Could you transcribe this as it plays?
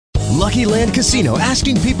Lucky Land Casino,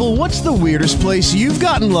 asking people, what's the weirdest place you've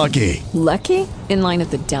gotten lucky? Lucky? In line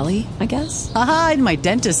at the deli, I guess? Aha, in my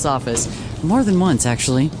dentist's office. More than once,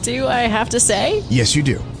 actually. Do I have to say? Yes, you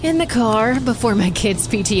do. In the car before my kids'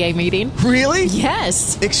 PTA meeting. Really?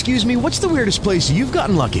 Yes. Excuse me, what's the weirdest place you've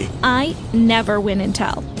gotten lucky? I never win and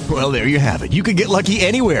tell. Well, there you have it. You can get lucky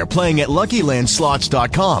anywhere, playing at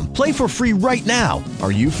LuckyLandSlots.com. Play for free right now.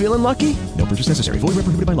 Are you feeling lucky? No purchase necessary. Void where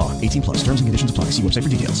prohibited by law. 18 plus. Terms and conditions apply. See website for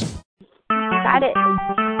details. Got it.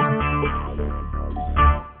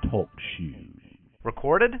 Talk shoes.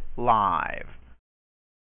 Recorded live.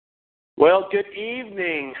 Well, good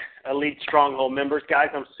evening, Elite Stronghold members. Guys,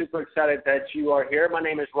 I'm super excited that you are here. My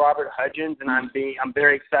name is Robert Hudgens, and I'm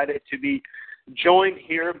very excited to be joined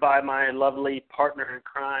here by my lovely partner in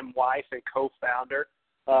crime, wife, and co-founder,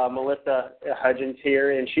 Melissa Hudgens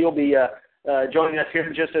here, and she'll be joining us here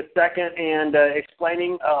in just a second and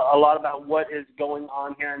explaining a lot about what is going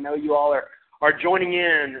on here. I know you all are joining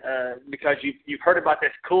in because you've heard about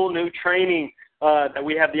this cool new training that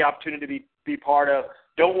we have the opportunity to be part of.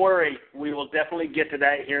 Don't worry, we will definitely get to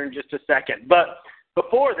that here in just a second. But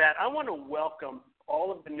before that, I want to welcome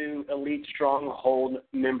all of the new Elite Stronghold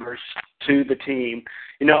members to the team.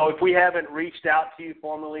 You know, if we haven't reached out to you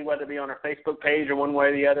formally, whether it be on our Facebook page or one way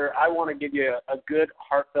or the other, I want to give you a good,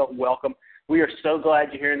 heartfelt welcome. We are so glad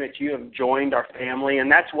you're hearing that you have joined our family,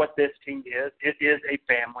 and that's what this team is. It is a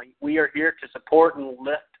family. We are here to support and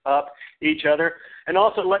lift up each other. And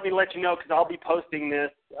also, let me let you know, because I'll be posting this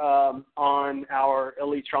on our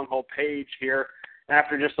Elite Stronghold page here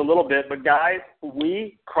after just a little bit. But, guys,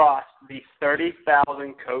 we crossed the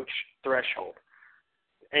 30,000 coach threshold.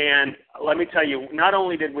 And let me tell you, not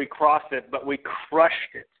only did we cross it, but we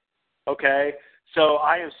crushed it, okay? So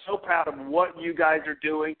I am so proud of what you guys are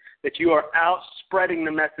doing, that you are out spreading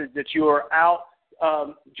the message, that you are out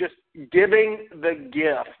just giving the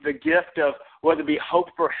gift of whether it be hope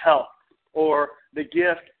for health or the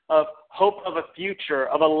gift of hope of a future,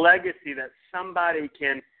 of a legacy that somebody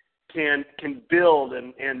can build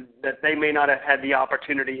and that they may not have had the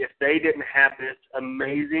opportunity if they didn't have this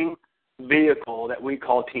amazing vehicle that we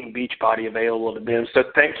call Team Beachbody available to them. So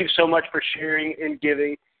thank you so much for sharing and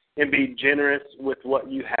giving and be generous with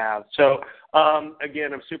what you have. So,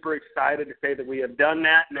 again, I'm super excited to say that we have done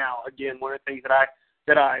that. Now, again, one of the things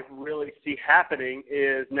that I really see happening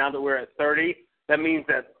is now that we're at 30, that means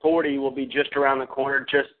that 40 will be just around the corner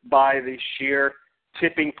just by the sheer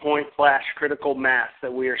tipping point / critical mass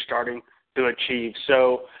that we are starting to achieve.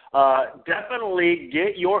 So definitely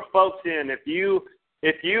get your folks in. If you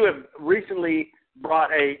have recently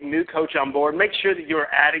brought a new coach on board, make sure that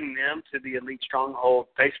you're adding them to the Elite Stronghold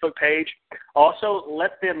Facebook page. Also,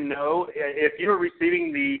 let them know if you're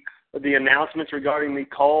receiving the announcements regarding these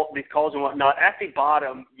calls and whatnot. At the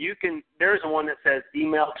bottom, there's one that says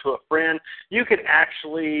email to a friend. You can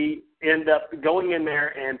actually end up going in there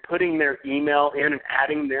and putting their email in and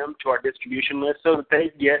adding them to our distribution list so that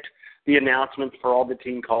they get the announcements for all the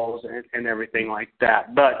team calls and everything like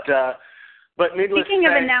that. But needless Speaking to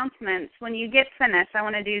of say, announcements, when you get finished, I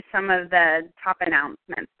want to do some of the top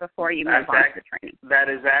announcements before you move on to the training. That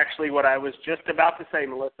is actually what I was just about to say,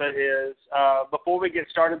 Melissa, is before we get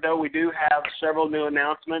started, though, we do have several new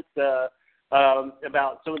announcements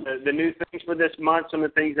about some of the new things for this month, some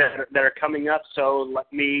of the things that are coming up. So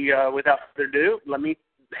let me, without further ado, let me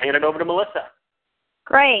hand it over to Melissa.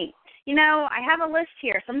 Great. You know, I have a list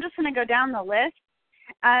here, so I'm just going to go down the list.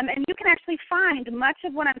 And you can actually find much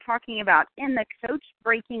of what I'm talking about in the Coach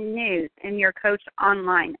Breaking News in your Coach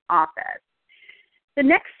Online office. The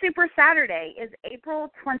next Super Saturday is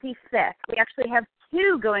April 25th. We actually have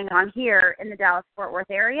two going on here in the Dallas-Fort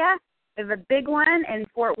Worth area. We have a big one in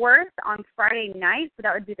Fort Worth on Friday night, so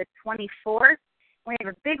that would be the 24th. We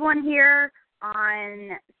have a big one here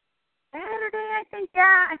on Saturday, I think.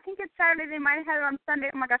 Yeah, I think it's Saturday. They might have had it on Sunday.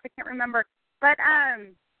 Oh, my gosh, I can't remember. But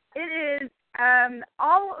it is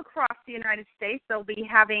all across the United States. They'll be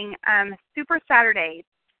having Super Saturdays.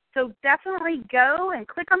 So definitely go and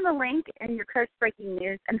click on the link in your Coach Breaking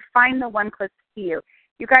News and find the one closest to you.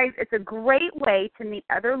 You guys, it's a great way to meet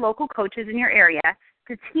other local coaches in your area,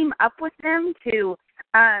 to team up with them, to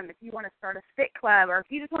if you want to start a fit club or if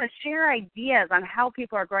you just want to share ideas on how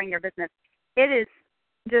people are growing their business. It is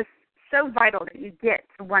just so vital that you get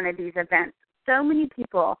to one of these events. So many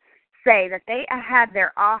people say that they had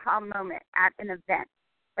their aha moment at an event,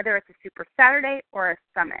 whether it's a Super Saturday or a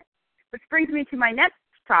summit. Which brings me to my next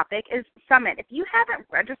topic is summit. If you haven't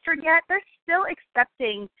registered yet, they're still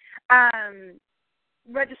accepting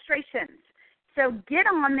registrations. So get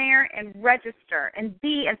on there and register. And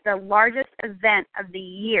B is the largest event of the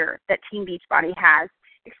year that Team Beachbody has.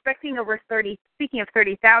 expecting over 30, speaking of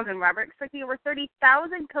 30,000, Robert, expecting over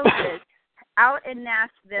 30,000 coaches out in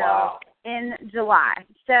Nashville in July.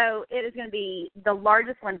 So it is going to be the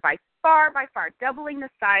largest one by far, doubling the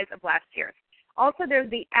size of last year's. Also, there's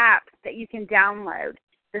the app that you can download,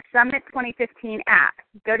 the Summit 2015 app.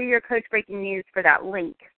 Go to your Coach Breaking News for that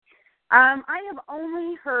link. I have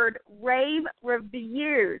only heard rave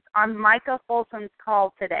reviews on Micah Folsom's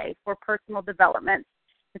call today for personal development.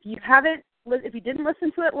 If you didn't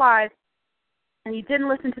listen to it live and you didn't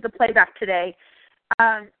listen to the playback today,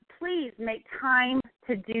 please make time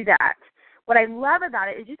to do that. What I love about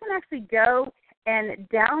it is you can actually go and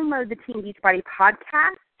download the Team Beachbody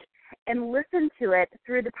podcast and listen to it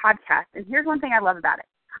through the podcast. And here's one thing I love about it.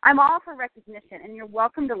 I'm all for recognition, and you're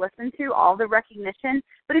welcome to listen to all the recognition.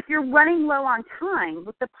 But if you're running low on time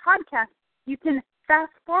with the podcast, you can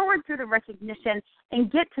fast forward through the recognition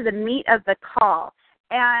and get to the meat of the call.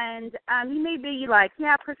 And you may be like,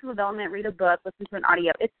 yeah, personal development, read a book, listen to an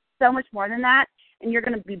audio. It's so much more than that, and you're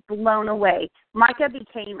going to be blown away. Micah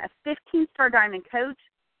became a 15-star diamond coach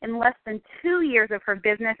in less than 2 years of her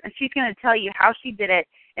business, and she's going to tell you how she did it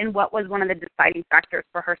and what was one of the deciding factors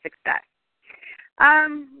for her success.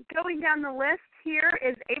 Going down the list here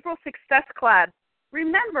is April Success Club.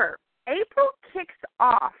 Remember, April kicks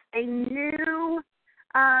off a new,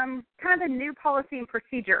 kind of a new policy and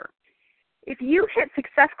procedure. If you hit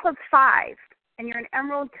Success Club 5 and you're an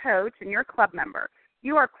Emerald coach and you're a club member,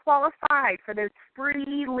 you are qualified for those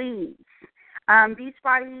free leads.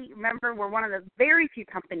 Beachbody, remember, we're one of the very few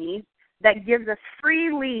companies that gives us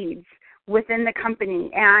free leads within the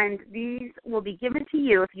company, and these will be given to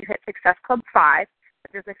you if you hit Success Club 5.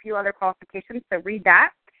 But there's a few other qualifications, so read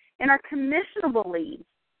that. And our commissionable leads,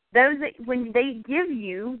 those that when they give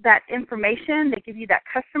you that information, they give you that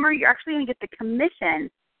customer, you're actually going to get the commission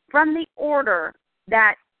from the order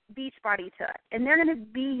that Beachbody took, and they're going to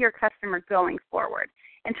be your customer going forward.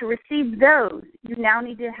 And to receive those, you now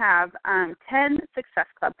need to have 10 Success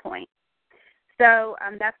Club points. So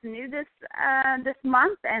that's new this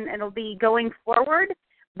month, and it'll be going forward.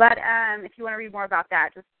 But if you want to read more about that,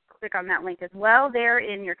 just click on that link as well there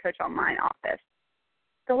in your Coach Online office.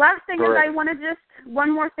 The last thing is I want to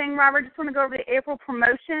one more thing, Robert, just want to go over the April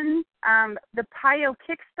promotions. The PIO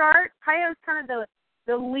Kickstart. PIO is kind of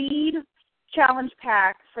the lead challenge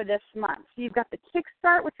pack for this month. So you've got the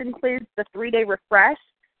Kickstart, which includes the 3-day refresh.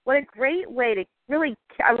 What a great way to really,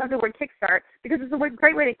 I love the word Kickstart, because it's a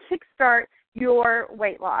great way to kickstart your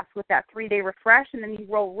weight loss with that 3-day refresh, and then you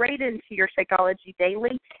roll right into your Shakeology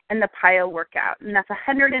Daily and the PIO workout. And that's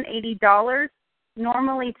 $180,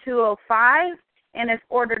 normally $205, and it's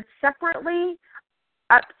ordered separately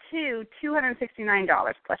up to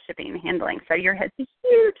 $269 plus shipping and handling. So it's a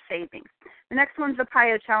huge savings. The next one's the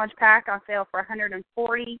PIO Challenge Pack on sale for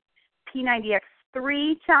 $140,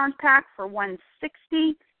 P90X3 Challenge Pack for $160,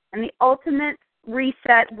 and the Ultimate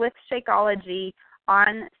Reset with Shakeology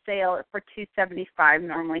on sale for $275,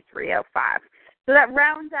 normally $305. So that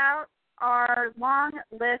rounds out our long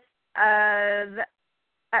list of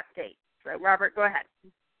updates. So, Robert, go ahead.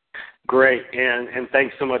 Great, and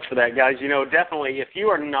thanks so much for that, guys. You know, definitely, if you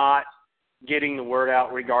are not getting the word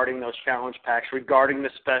out regarding those challenge packs, regarding the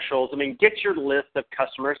specials, I mean, get your list of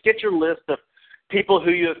customers, get your list of people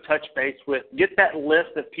who you have touched base with, get that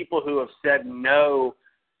list of people who have said no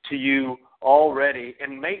to you already,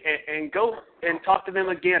 and go and talk to them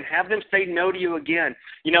again. Have them say no to you again.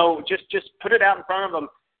 You know, just put it out in front of them.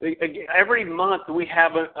 Every month we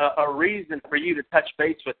have a reason for you to touch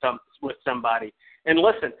base with somebody. And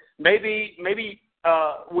listen, maybe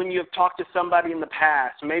when you've talked to somebody in the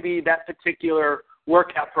past, maybe that particular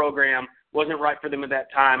workout program wasn't right for them at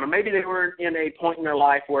that time, or maybe they were in a point in their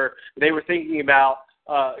life where they were thinking about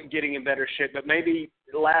getting in better shape, but maybe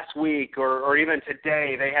last week or even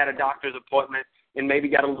today they had a doctor's appointment and maybe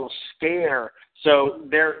got a little scare. So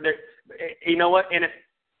they're you know what? And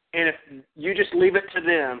if you just leave it to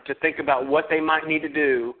them to think about what they might need to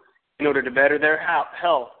do in order to better their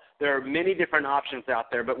health, there are many different options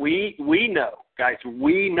out there. But we know, guys,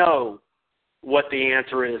 we know what the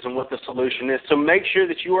answer is and what the solution is. So make sure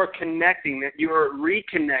that you are connecting, that you are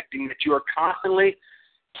reconnecting, that you are constantly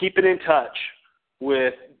keeping in touch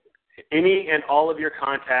with any and all of your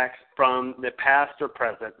contacts from the past or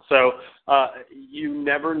present. So you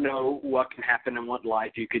never know what can happen and what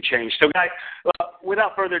life you could change. So, guys,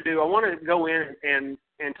 without further ado, I want to go in and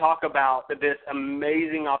talk about this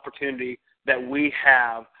amazing opportunity that we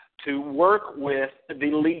have to work with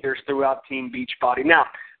the leaders throughout Team Beachbody. Now,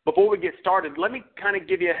 before we get started, let me kind of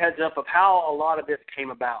give you a heads up of how a lot of this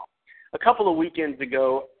came about. A couple of weekends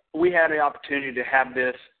ago, we had an opportunity to have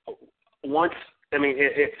this once I mean,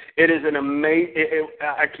 it is an amazing.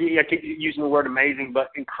 I keep using the word amazing, but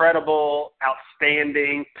incredible,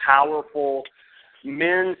 outstanding, powerful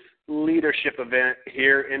men's leadership event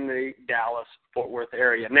here in the Dallas-Fort Worth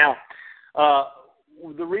area. Now,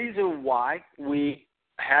 the reason why we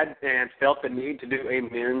had and felt the need to do a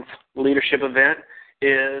men's leadership event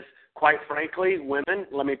is, quite frankly, women,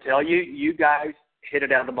 let me tell you, you guys hit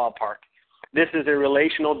it out of the ballpark. This is a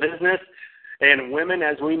relational business, and women,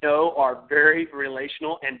 as we know, are very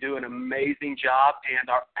relational and do an amazing job and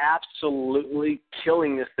are absolutely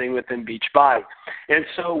killing this thing within Beachbody. And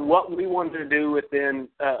so what we wanted to do within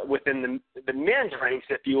the men's ranks,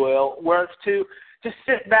 if you will, was to just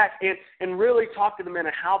sit back and really talk to the men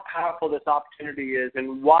on how powerful this opportunity is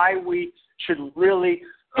and why we should really,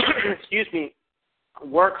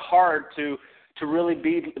 work hard to really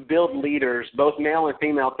build leaders, both male and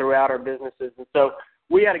female, throughout our businesses. And so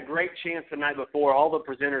we had a great chance the night before. All the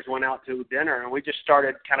presenters went out to dinner, and we just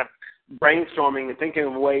started kind of brainstorming and thinking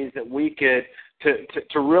of ways that we could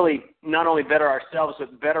to really not only better ourselves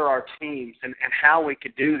but better our teams and how we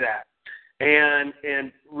could do that.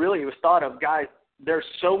 And really it was thought of, guys, there's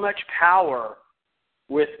so much power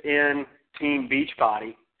within Team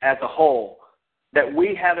Beachbody as a whole that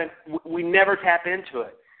we never tap into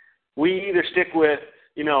it. We either stick with,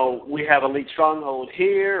 we have Elite Stronghold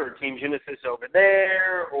here, or Team Genesis over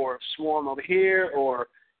there, or Swarm over here, or,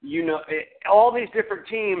 all these different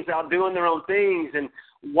teams out doing their own things. And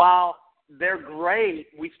while they're great,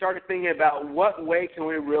 we started thinking about what way can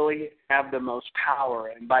we really have the most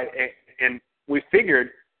power. And we figured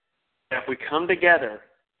that if we come together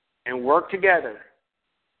and work together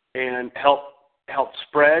and help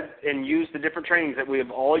spread and use the different trainings that we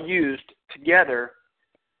have all used together,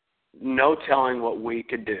 no telling what we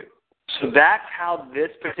could do. So that's how this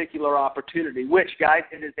particular opportunity, which, guys,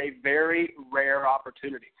 it is a very rare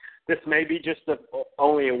opportunity. This may be just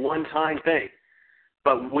only a one-time thing,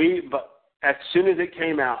 but as soon as it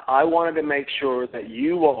came out, I wanted to make sure that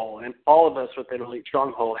you all and all of us within Elite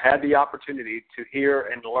Stronghold had the opportunity to hear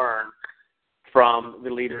and learn from the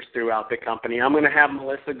leaders throughout the company. I'm going to have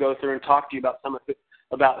Melissa go through and talk to you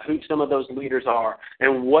about who some of those leaders are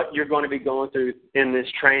and what you're going to be going through in this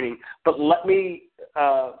training. But let me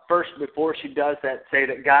first, before she does that, say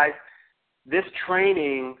that, guys, this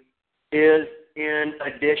training is in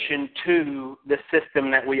addition to the system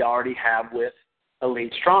that we already have with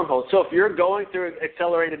Elite Stronghold. So if you're going through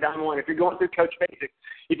Accelerated Diamond 1, if you're going through Coach Basics,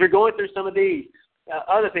 if you're going through some of these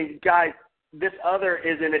other things, guys, this other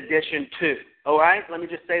is in addition to. All right? Let me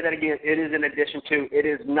just say that again. It is in addition to. It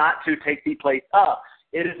is not to take the place of.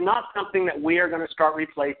 It is not something that we are going to start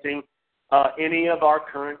replacing any of our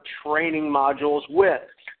current training modules with.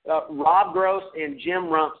 Rob Gross and Jim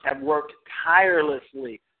Rumps have worked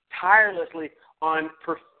tirelessly on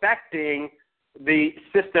perfecting the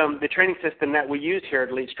training system that we use here at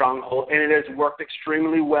Elite Stronghold, and it has worked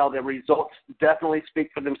extremely well. The results definitely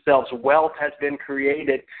speak for themselves. Wealth has been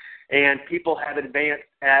created, and people have advanced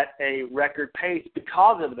at a record pace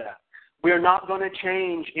because of that. We are not going to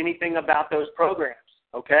change anything about those programs,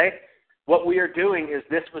 okay? What we are doing is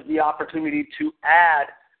this was the opportunity to add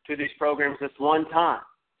to these programs this one time.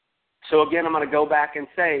 So, again, I'm going to go back and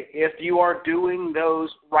say, if you are doing those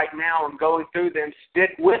right now and going through them,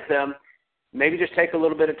 stick with them. Maybe just take a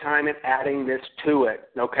little bit of time in adding this to it,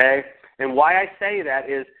 okay? And why I say that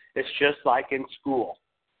is it's just like in school.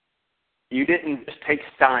 You didn't just take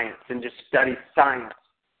science and just study science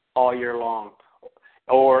all year long.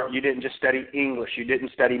 Or you didn't just study English. You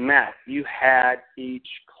didn't study math. You had each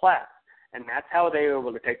class. And that's how they were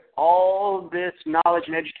able to take all this knowledge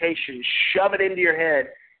and education, shove it into your head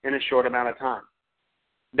in a short amount of time.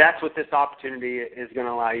 That's what this opportunity is going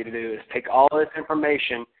to allow you to do, is take all this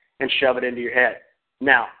information and shove it into your head.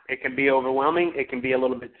 Now, it can be overwhelming. It can be a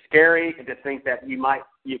little bit scary to think that it might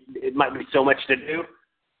be so much to do.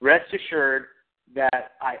 Rest assured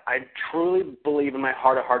that I truly believe in my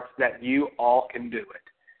heart of hearts that you all can do it.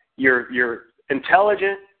 You're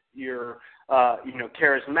intelligent. You're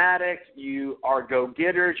charismatic. You are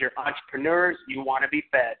go-getters. You're entrepreneurs. You want to be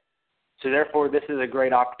fed. So, therefore, this is a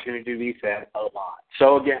great opportunity to be fed a lot.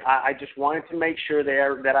 So, again, I just wanted to make sure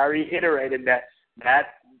that I reiterated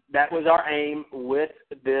that was our aim with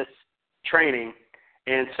this training.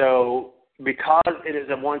 And so because it is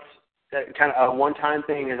kind of a one-time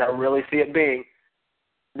thing, as I really see it being,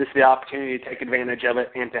 this is the opportunity to take advantage of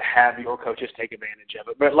it and to have your coaches take advantage of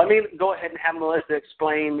it. But let me go ahead and have Melissa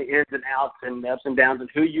explain the ins and outs and the ups and downs and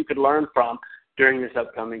who you could learn from during this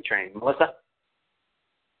upcoming training. Melissa?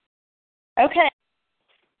 Okay.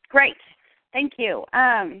 Great. Thank you.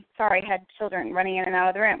 Sorry, I had children running in and out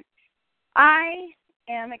of the room. I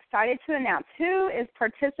am excited to announce who is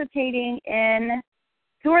participating in,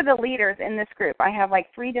 who are the leaders in this group. I have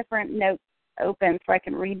like 3 different notes open so I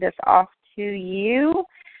can read this off to you.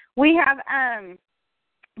 We have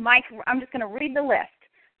Mike, I'm just going to read the list.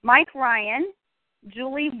 Mike Ryan,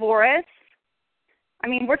 Julie Voris. I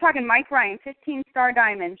mean, we're talking Mike Ryan, 15-star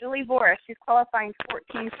diamond. Julie Voris, she's qualifying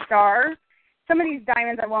 14-star. Some of these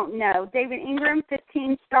diamonds I won't know. David Ingram,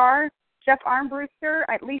 15-star. Jeff Armbruster,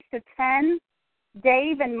 at least a 10.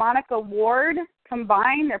 Dave and Monica Ward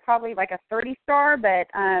combined, they're probably like a 30-star, but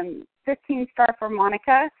 15-star for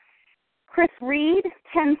Monica. Chris Reed,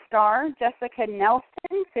 10-star. Jessica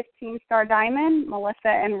Nelson, 15-star diamond. Melissa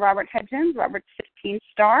and Robert Hudgens, Robert's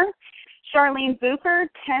 15-star. Charlene Bucher,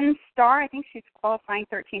 10-star. I think she's qualifying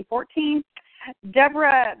 13-14.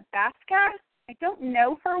 Deborah Baska, I don't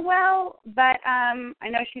know her well, but I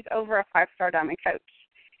know she's over a 5-star diamond coach.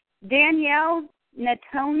 Danielle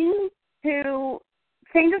Natoni, who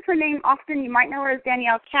changes her name often. You might know her as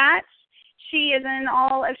Danielle Katz. She is in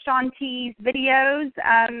all of Shaun T's videos,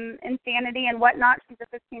 Insanity and whatnot. She's a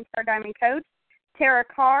 15-star diamond coach. Tara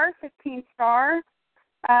Carr, 15-star.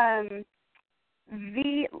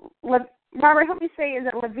 Robert, help me say, is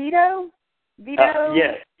it Levito? Vito?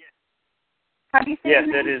 Yes. How do you say yes,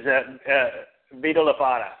 his name? it is Vito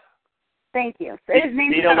Lafata. Thank you. So his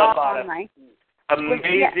name's Vito not off Lafata. on my...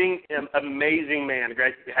 Amazing man.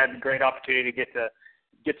 Had a great opportunity to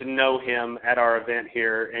get to know him at our event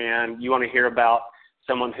here, and you want to hear about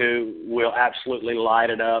someone who will absolutely light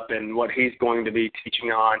it up, and what he's going to be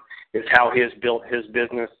teaching on is how he has built his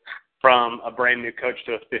business from a brand new coach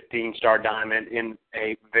to a 15-star diamond in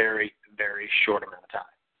a very, very short amount of time.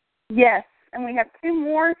 Yes, and we have 2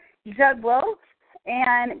 more, Judd Welch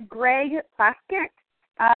and Greg Plaskett.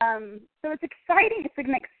 So it's exciting. It's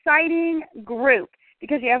an exciting group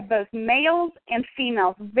because you have both males and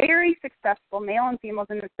females, very successful male and females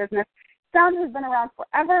in this business. Some has been around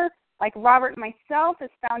forever, like Robert and myself as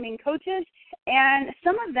founding coaches, and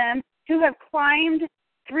some of them who have climbed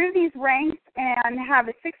through these ranks and have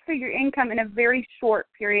a 6-figure income in a very short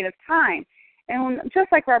period of time. And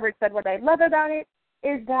just like Robert said, what I love about it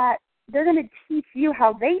is that they're going to teach you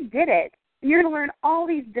how they did it, and you're going to learn all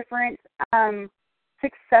these different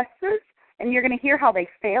successes, and you're going to hear how they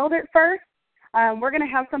failed at first. We're going to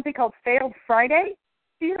have something called Failed Friday.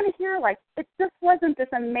 So you're going to hear, like, it just wasn't this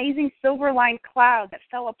amazing silver-lined cloud that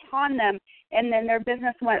fell upon them, and then their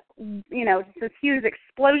business went, just this huge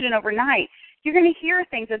explosion overnight. You're going to hear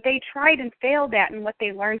things that they tried and failed at and what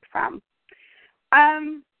they learned from.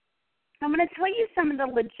 I'm going to tell you some of the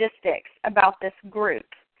logistics about this group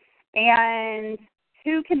and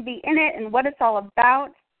who can be in it and what it's all about.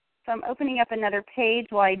 So I'm opening up another page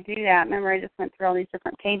while I do that. Remember, I just went through all these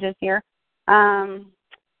different pages here. One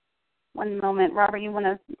moment. Robert, you want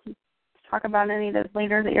to talk about any of those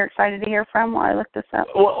leaders that you're excited to hear from while I look this up?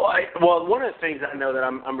 Well, one of the things I know that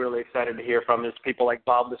I'm really excited to hear from is people like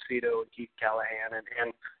Bob Lucido and Keith Callahan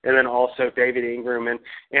and then also David Ingram and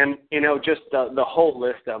just the whole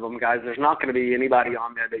list of them, guys. There's not going to be anybody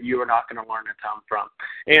on there that you are not going to learn a ton from.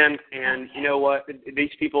 And you know what?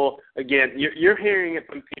 These people, again, you're hearing it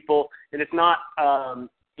from people, and it's not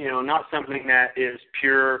not something that is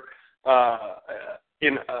pure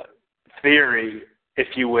in theory, if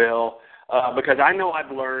you will. Because I know I've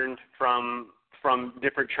learned from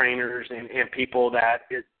different trainers and people that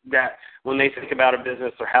when they think about a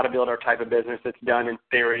business or how to build our type of business, it's done in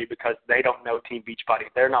theory because they don't know Team Beachbody.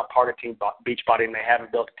 They're not part of Team Beachbody, and they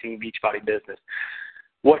haven't built a Team Beachbody business.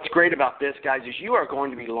 What's great about this, guys, is you are going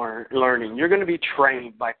to be learning. You're going to be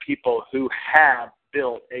trained by people who have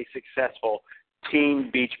built a successful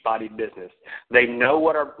Team Beachbody business. They know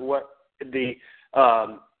what are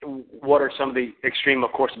some of the extreme,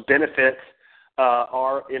 of course, benefits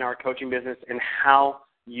are in our coaching business and how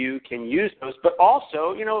you can use those, but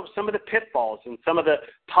also, some of the pitfalls and some of the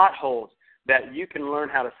potholes that you can learn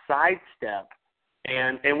how to sidestep.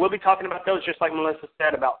 And we'll be talking about those, just like Melissa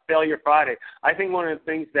said, about Failure Friday. I think one of the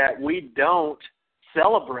things that we don't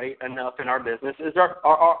celebrate enough in our business is our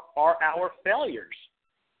failures.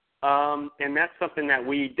 And that's something that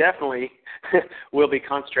we definitely will be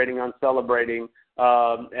concentrating on celebrating.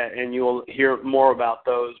 And you will hear more about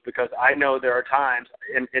those because I know there are times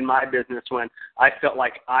in my business when I felt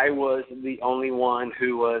like I was the only one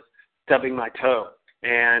who was stubbing my toe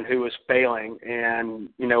and who was failing. And,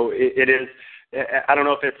 it is, I don't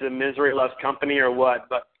know if it's a misery loves company or what,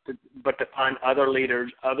 but to find other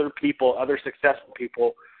leaders, other people, other successful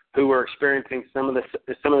people who were experiencing some of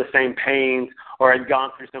the same pains or had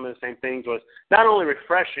gone through some of the same things was not only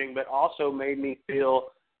refreshing, but also made me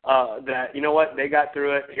feel that, they got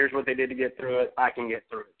through it. Here's what they did to get through it. I can get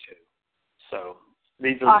through it too. So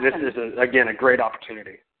Awesome. This is, again, a great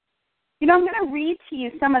opportunity. I'm going to read to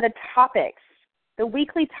you some of the topics, the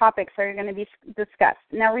weekly topics that are going to be discussed.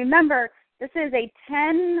 Now, remember, this is a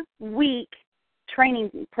 10-week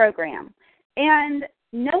training program, and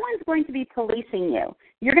no one's going to be policing you.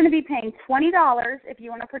 You're going to be paying $20 if you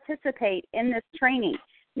want to participate in this training.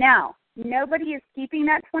 Now, nobody is keeping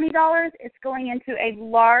that $20. It's going into a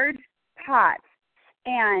large pot.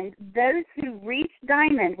 And those who reach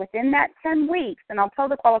Diamond within that 10 weeks, and I'll tell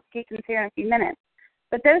the qualifications here in a few minutes,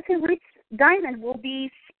 but those who reach Diamond will be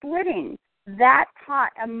splitting that pot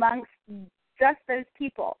amongst just those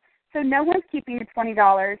people. So no one's keeping the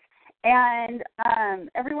 $20, and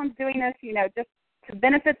everyone's doing this, just to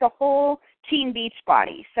benefit the whole Team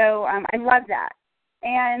Beachbody. So I love that.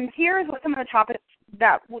 And here's what some of the topics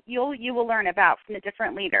that you will learn about from the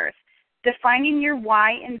different leaders. Defining your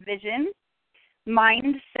why and vision,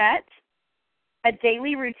 mindset, a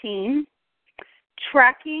daily routine,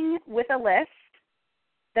 tracking with a list,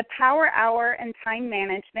 the power hour and time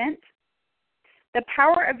management, the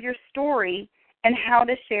power of your story and how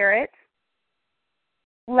to share it,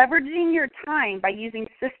 leveraging your time by using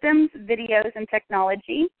systems, videos, and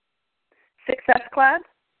technology, Success Club,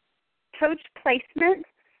 coach placement,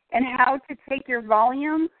 and how to take your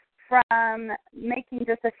volume from making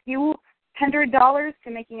just a few $100 to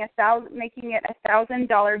making it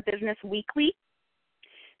 $1,000 business weekly,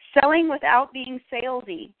 selling without being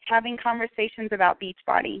salesy, having conversations about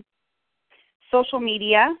Beachbody, social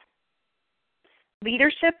media,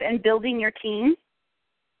 leadership and building your team,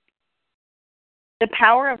 the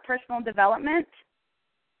power of personal development,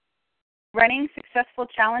 running successful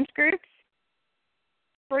challenge groups,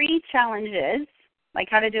 free challenges, like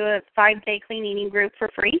how to do a 5-day clean eating group for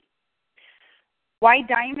free, why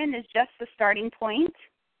Diamond is just the starting point,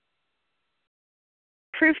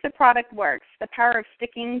 proof the product works, the power of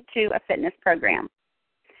sticking to a fitness program.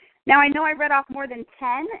 Now, I know I read off more than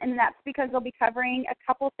 10, and that's because they'll be covering a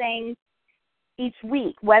couple things each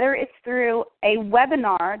week, whether it's through a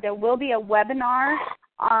webinar. There will be a webinar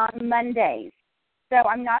on Mondays. So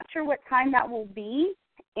I'm not sure what time that will be,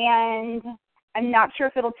 and I'm not sure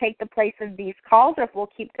if it'll take the place of these calls or if we'll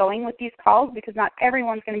keep going with these calls because not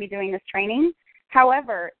everyone's going to be doing this training.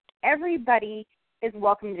 However, everybody is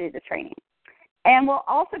welcome to do the training. And we're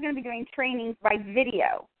also going to be doing trainings by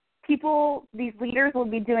video. These leaders will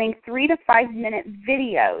be doing 3 to 5 minute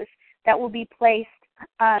videos that will be placed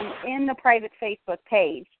in the private Facebook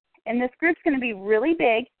page. And this group's going to be really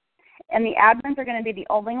big, and the admins are going to be the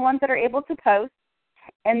only ones that are able to post,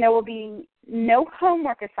 and there will be no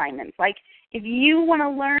homework assignments. Like if you want to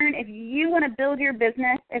learn, if you want to build your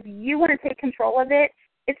business, if you want to take control of it,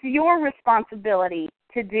 it's your responsibility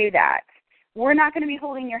to do that. We're not going to be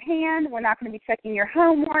holding your hand. We're not going to be checking your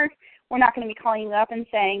homework. We're not going to be calling you up and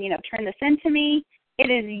saying, turn this into me.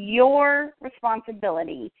 It is your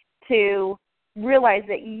responsibility to realize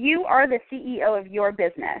that you are the CEO of your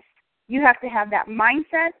business. You have to have that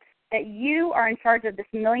mindset that you are in charge of this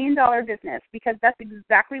 $1 million business because that's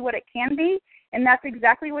exactly what it can be, and that's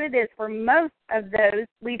exactly what it is for most of those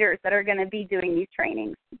leaders that are going to be doing these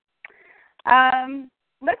trainings.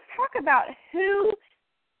 Let's talk about who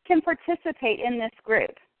can participate in this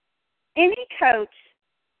group. Any coach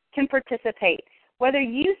can participate, whether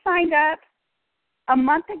you signed up a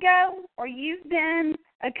month ago or you've been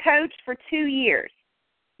a coach for 2 years.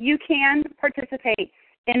 You can participate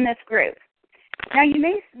in this group. Now, you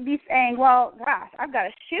may be saying, well, gosh, I've got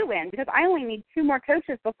a shoe-in because I only need 2 more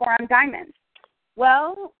coaches before I'm Diamond.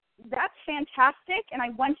 Well, that's fantastic, and I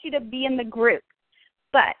want you to be in the group.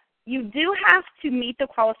 But you do have to meet the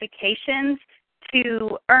qualifications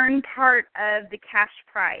to earn part of the cash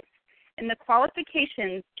prize. And the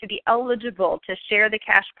qualifications to be eligible to share the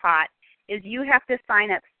cash pot is you have to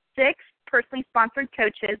sign up 6 personally sponsored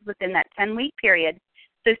coaches within that 10-week period.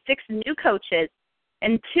 So 6 new coaches,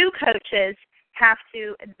 and 2 coaches have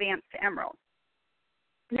to advance to Emerald.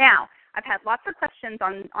 Now, I've had lots of questions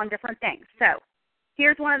on different things. So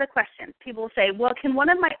here's one of the questions. People will say, well, can one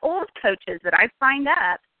of my old coaches that I've signed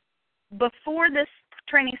up before this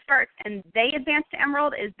training starts and they advance to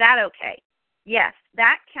Emerald, is that okay? Yes,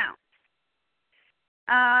 that counts.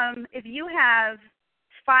 If you have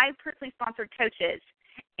 5 personally sponsored coaches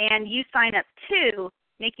and you sign up 2,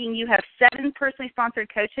 making you have 7 personally sponsored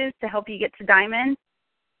coaches to help you get to Diamond,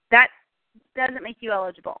 that doesn't make you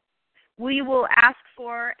eligible. We will ask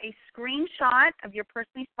for a screenshot of your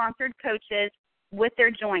personally sponsored coaches with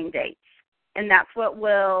their join dates, and that's what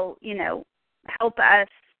will, help us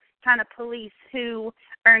kind of police who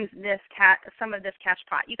earns some of this cash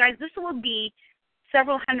pot. You guys, this will be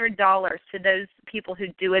several $100s to those people who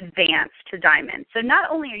do advance to diamond. So not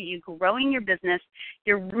only are you growing your business,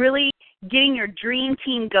 you're really getting your dream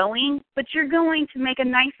team going, but you're going to make a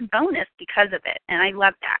nice bonus because of it, and I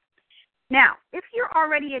love that. Now, if you're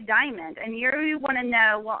already a diamond and you want to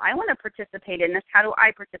know, well, I want to participate in this, how do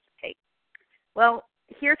I participate? Well,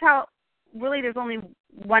 here's how, really there's only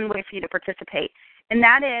one way for you to participate, and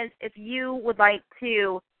that is if you would like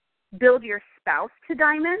to build your spouse to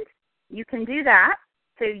diamond, you can do that.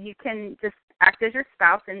 So you can just act as your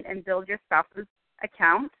spouse and build your spouse's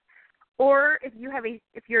account. Or if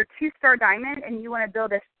you're a 2-star diamond and you want to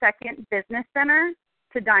build a second business center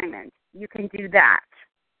to diamond, you can do that.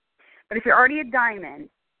 But if you're already a diamond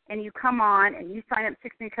and you come on and you sign up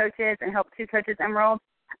 6 new coaches and help 2 coaches emerald,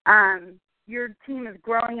 your team is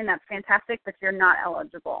growing and that's fantastic, but you're not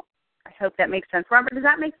eligible. I hope that makes sense. Robert, does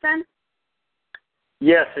that make sense?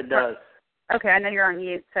 Yes, it does. Okay, I know you're on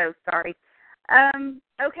mute, so sorry.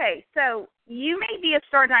 Okay, so you may be a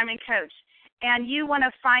star diamond coach, and you want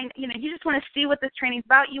to find, you just want to see what this training's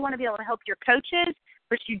about. You want to be able to help your coaches,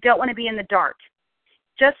 but you don't want to be in the dark.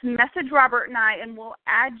 Just message Robert and I, and we'll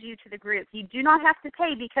add you to the group. You do not have to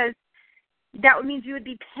pay because that would mean you would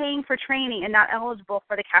be paying for training and not eligible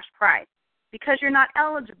for the cash prize. Because you're not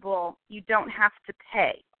eligible, you don't have to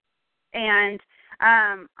pay. And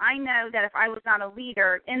I know that if I was not a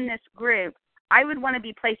leader in this group, I would want to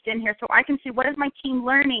be placed in here so I can see what is my team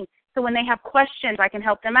learning. So when they have questions, I can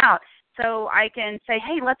help them out. So I can say,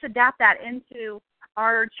 hey, let's adapt that into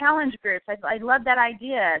our challenge groups. I love that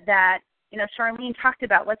idea that, Charlene talked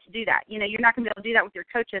about. Let's do that. You're not going to be able to do that with your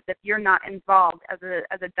coaches if you're not involved as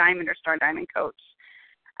a diamond or star diamond coach.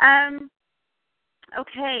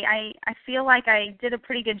 Okay, I feel like I did a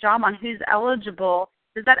pretty good job on who's eligible.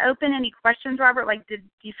 Does that open any questions, Robert? Do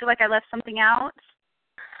you feel like I left something out?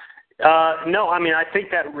 No, I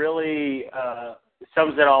think that really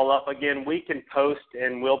sums it all up. Again, we can post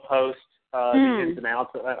and we'll post the ins and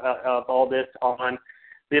outs of all this on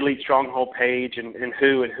the Elite Stronghold page and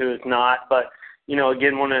who is not. But,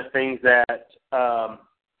 again, one of the things that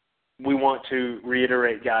we want to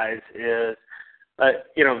reiterate, guys, is,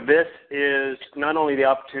 this is not only the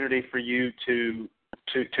opportunity for you to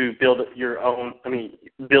build your own,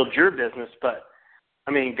 build your business, but,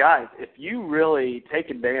 guys, if you really take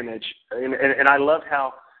advantage, and I love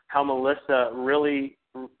how Melissa really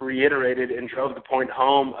reiterated and drove the point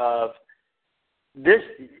home of this.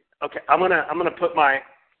 Okay, I'm gonna put my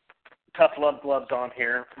tough love gloves on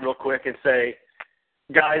here real quick and say,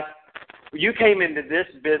 guys, you came into this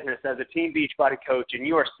business as a Team Beachbody coach, and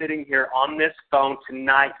you are sitting here on this phone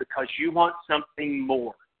tonight because you want something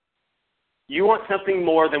more. You want something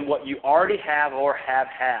more than what you already have or have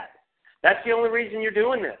had. That's the only reason you're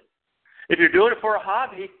doing this. If you're doing it for a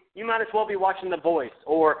hobby, you might as well be watching The Voice,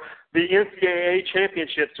 or the NCAA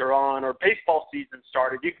championships are on, or baseball season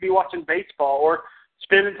started. You could be watching baseball or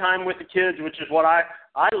spending time with the kids, which is what I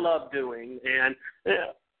love doing, and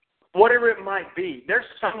whatever it might be. There's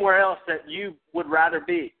somewhere else that you would rather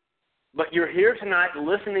be. But you're here tonight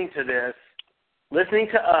listening to this, listening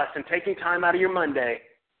to us, and taking time out of your Monday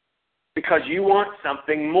because you want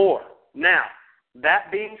something more. Now,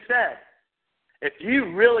 that being said, if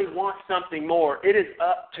you really want something more, it is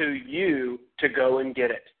up to you to go and get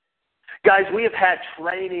it. Guys, we have had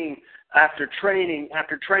training after training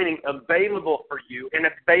after training available for you and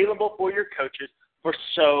available for your coaches for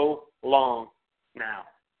so long now.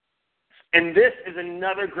 And this is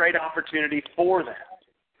another great opportunity for that,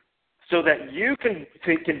 so that you can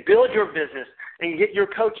build your business and get your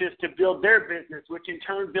coaches to build their business, which in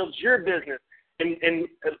turn builds your business and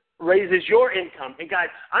raises your income. And guys,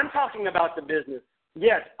 I'm talking about the business.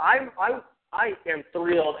 Yes, I am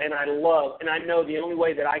thrilled and I love, and I know the only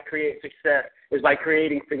way that I create success is by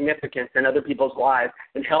creating significance in other people's lives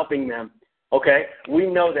and helping them. Okay? We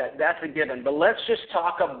know that. That's a given. But let's just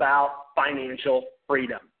talk about financial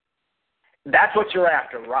freedom. That's what you're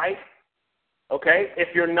after, right? Okay?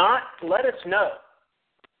 If you're not, let us know.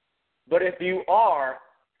 But if you are,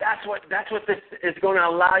 that's what this is going to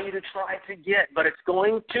allow you to try to get. But it's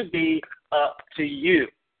going to be up to you.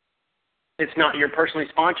 It's not your personally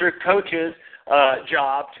sponsored coach's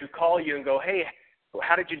job to call you and go, hey,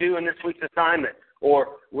 how did you do in this week's assignment?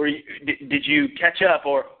 Or did you catch up?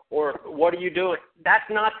 Or what are you doing? That's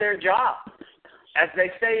not their job. As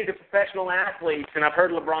they say to professional athletes, and I've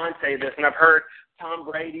heard LeBron say this, and I've heard Tom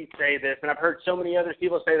Brady say this, and I've heard so many other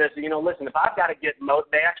people say this, listen, if I've got to get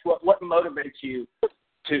they ask what motivates you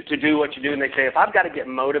to do what you do, and they say, if I've got to get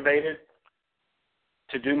motivated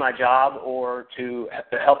to do my job or to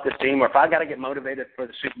help this team, or if I've got to get motivated for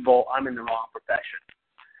the Super Bowl, I'm in the wrong profession.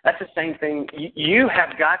 That's the same thing. You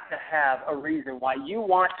have got to have a reason why you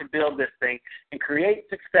want to build this thing and create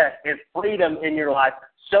success and freedom in your life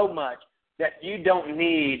so much that you don't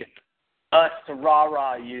need us to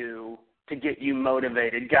rah-rah you to get you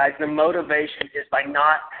motivated. Guys, the motivation is by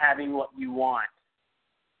not having what you want.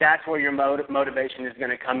 That's where your motivation is going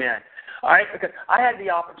to come in. All right, because I had the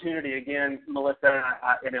opportunity, again, Melissa,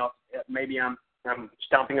 and maybe I'm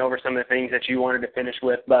stomping over some of the things that you wanted to finish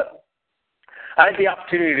with, but I had the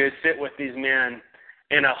opportunity to sit with these men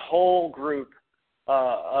and a whole group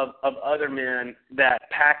of other men that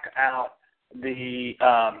packed out the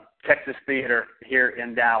Texas Theater here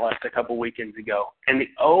in Dallas a couple weekends ago. And the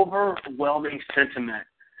overwhelming sentiment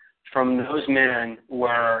from those men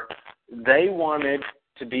were they wanted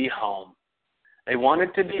to be home. They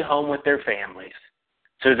wanted to be home with their families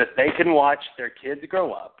so that they can watch their kids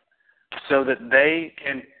grow up, so that they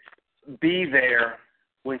can be there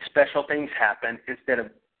when special things happen instead of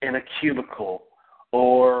in a cubicle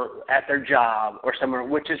or at their job or somewhere,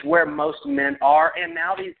 which is where most men are, and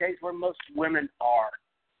now these days where most women are.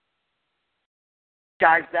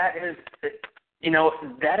 Guys, that is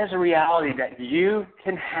a reality that you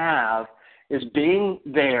can have, is being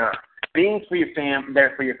there, being for your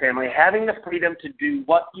there for your family, having the freedom to do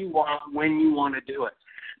what you want when you want to do it.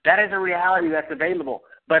 That is a reality that's available,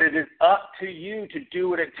 but it is up to you to do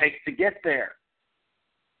what it takes to get there.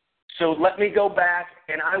 So let me go back,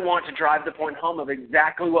 and I want to drive the point home of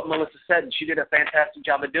exactly what Melissa said, and she did a fantastic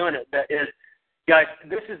job of doing it. That is, guys,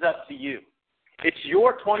 this is up to you. It's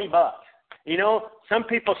your $20. You know, some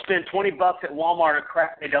people spend $20 at Walmart on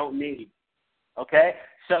crap they don't need. Okay?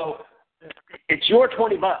 So it's your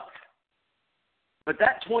 $20. But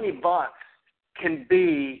that $20 can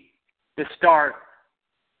be the start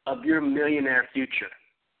of your millionaire future.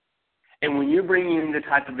 And when you're bringing in the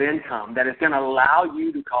type of income that is going to allow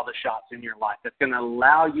you to call the shots in your life, that's going to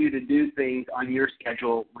allow you to do things on your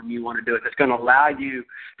schedule when you want to do it, that's going to allow you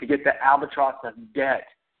to get the albatross of debt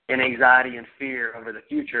and anxiety and fear over the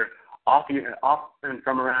future off and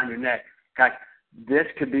from around your neck, guys, this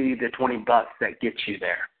could be the $20 that gets you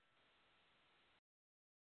there.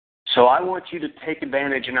 So I want you to take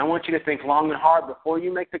advantage, and I want you to think long and hard before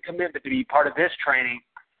you make the commitment to be part of this training.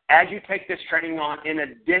 As you take this training on, in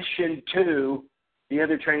addition to the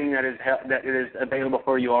other training that is available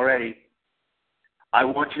for you already, I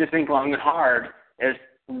want you to think long and hard as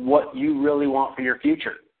what you really want for your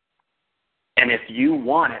future. And if you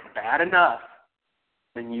want it bad enough,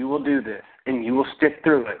 then you will do this, and you will stick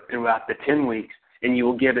through it throughout the 10 weeks, and you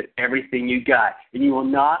will give it everything you got. And you will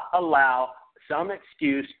not allow some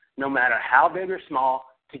excuse, no matter how big or small,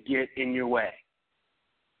 to get in your way.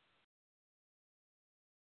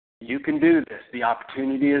 You can do this. The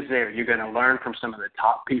opportunity is there. You're going to learn from some of the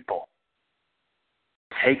top people.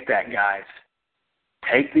 Take that, guys.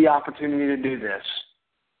 Take the opportunity to do this.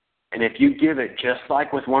 And if you give it, just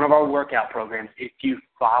like with one of our workout programs, if you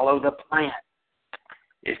follow the plan,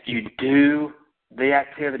 if you do the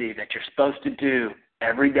activity that you're supposed to do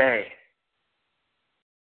every day,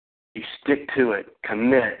 you stick to it,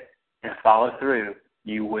 commit, and follow through,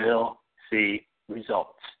 you will see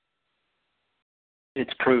results.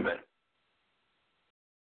 It's proven.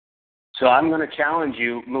 So I'm going to challenge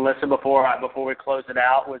you, Melissa, before we close it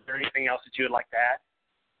out. Was there anything else that you would like to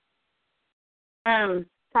add?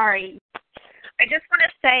 Sorry. I just want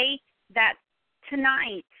to say that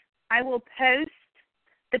tonight I will post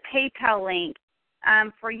the PayPal link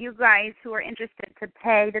for you guys who are interested to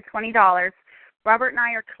pay the $20. Robert and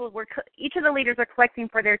I each of the leaders are collecting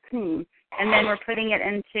for their team, and then we're putting it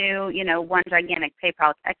into, one gigantic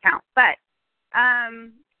PayPal account. But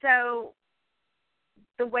so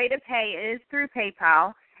the way to pay is through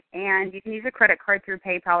PayPal, and you can use a credit card through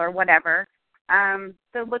PayPal or whatever.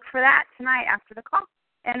 So look for that tonight after the call.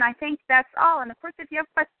 And I think that's all. And, of course, if you have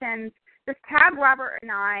questions, just tag Robert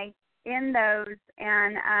and I in those,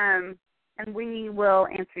 and we will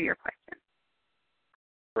answer your questions.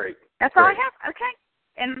 Great. That's all I have. Okay.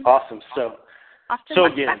 And awesome. So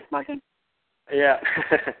again, yeah.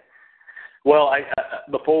 Well,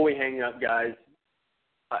 before we hang up, guys,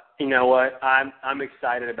 you know what? I'm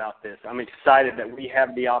excited about this. I'm excited that we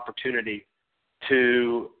have the opportunity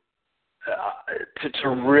to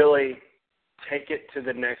really take it to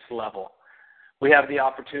the next level. We have the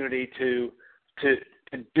opportunity to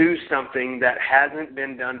do something that hasn't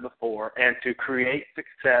been done before, and to create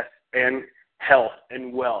success and health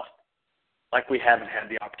and wealth like we haven't had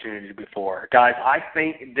the opportunity before. Guys, I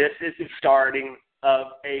think this is the starting of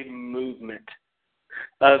a movement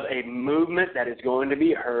that is going to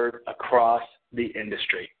be heard across the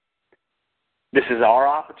industry. This is our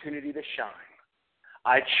opportunity to shine.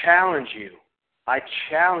 I challenge you I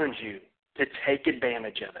challenge you to take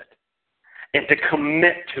advantage of it and to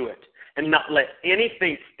commit to it and not let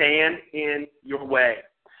anything stand in your way.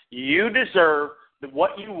 You deserve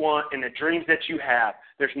what you want and the dreams that you have.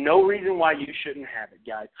 There's no reason why you shouldn't have it,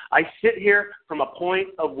 guys. I sit here from a point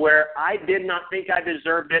of where I did not think I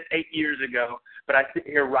deserved it 8 years ago, but I sit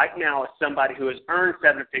here right now as somebody who has earned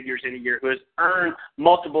 7 figures in a year, who has earned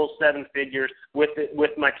multiple 7 figures with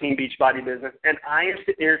my Team Beachbody business, and I am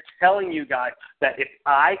sitting here telling you guys that if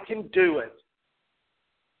I can do it,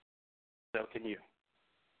 so can you.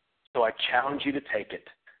 So I challenge you to take it.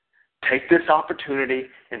 Take this opportunity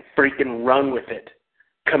and freaking run with it.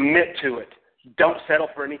 Commit to it. Don't settle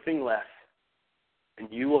for anything less. And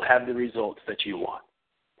you will have the results that you want.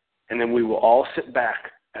 And then we will all sit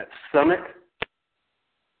back at Summit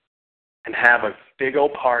and have a big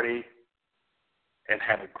old party and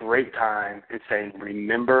have a great time and saying,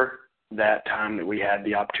 remember that time that we had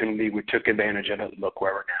the opportunity, we took advantage of it, look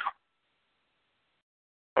where we're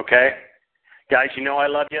now. Okay? Guys, you know I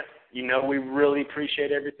love you. You know we really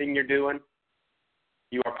appreciate everything you're doing.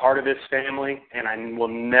 You are part of this family, and I will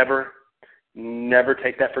never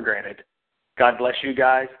take that for granted. God bless you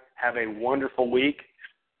guys. Have a wonderful week.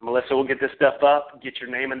 Melissa will get this stuff up, get your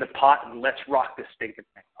name in the pot, and let's rock this stinking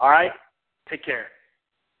thing. All right? Take care.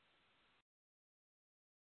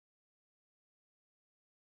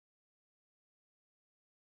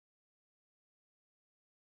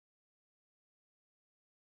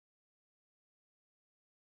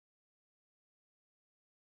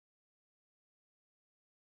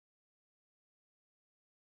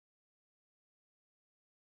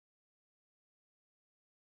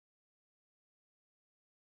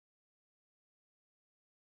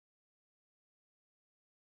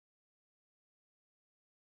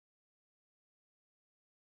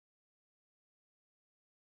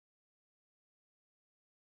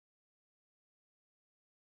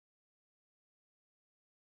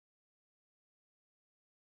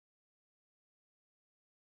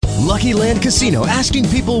 Lucky Land Casino, asking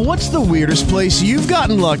people, what's the weirdest place you've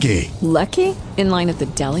gotten lucky? Lucky? In line at the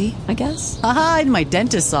deli, I guess? Aha, in my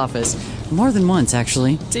dentist's office. More than once,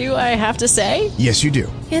 actually. Do I have to say? Yes, you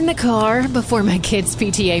do. In the car before my kids'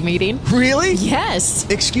 PTA meeting. Really? Yes.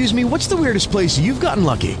 Excuse me, what's the weirdest place you've gotten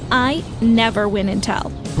lucky? I never win and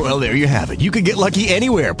tell. Well, there you have it. You can get lucky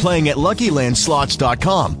anywhere, playing at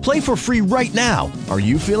LuckyLandSlots.com. Play for free right now. Are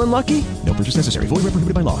you feeling lucky? No purchase necessary. Void where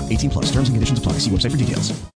prohibited by law. 18+. Terms and conditions apply. See website for details.